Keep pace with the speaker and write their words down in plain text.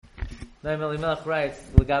Noam Elimelech writes,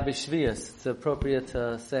 L'gabi Shvius, it's appropriate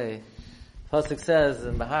to say. Pasuk says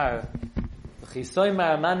in Bahar,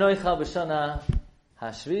 V'chisoymar ma noichal b'shana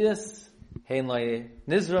hashvius, hein loy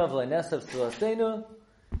nizrav loy nesav tzvasenu,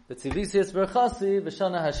 v'tzivisius berchasi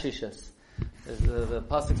b'shana hashishas. The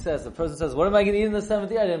Pasuk says, the person says, what am I going to eat in the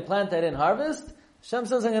 7th year? I didn't plant, I didn't harvest. Hashem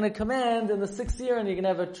says, I'm going to command in the 6th year, and you're going to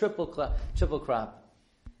have a triple crop.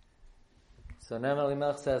 So Noam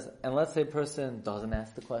Elimelech says, and let's say a person doesn't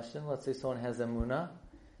ask the question, let's say someone has emunah,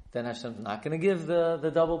 then Hashem's not going to give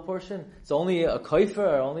the double portion. It's only a koifer,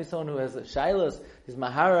 or only someone who has a shailos, who's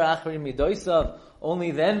mahara achri midoisav,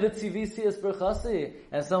 only then v'tzivisius berchasi,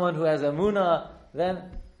 and someone who has emunah, then.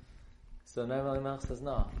 So Noam Elimelech says,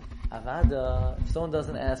 no. Avada, if someone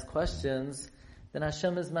doesn't ask questions, then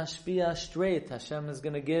Hashem is mashpia straight. Hashem is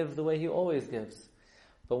going to give the way He always gives.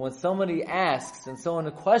 But when somebody asks and someone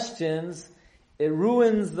questions, it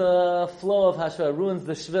ruins the flow of Hashem, it ruins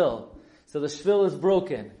the shvil. So the shvil is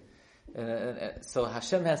broken. So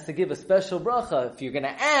Hashem has to give a special bracha. If you're going to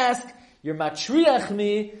ask, you're matriach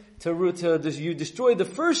me you destroy the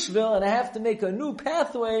first shvil, and I have to make a new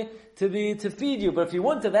pathway to feed you. But if you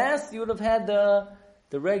wouldn't have asked, you would have had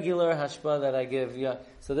the regular hashpa that I give. Yeah.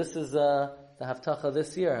 So this is the haftacha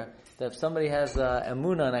this year. That if somebody has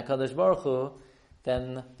emunah in HaKadosh Baruch Hu,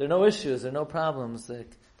 then there are no issues, there are no problems. The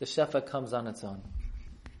shefa comes on its own.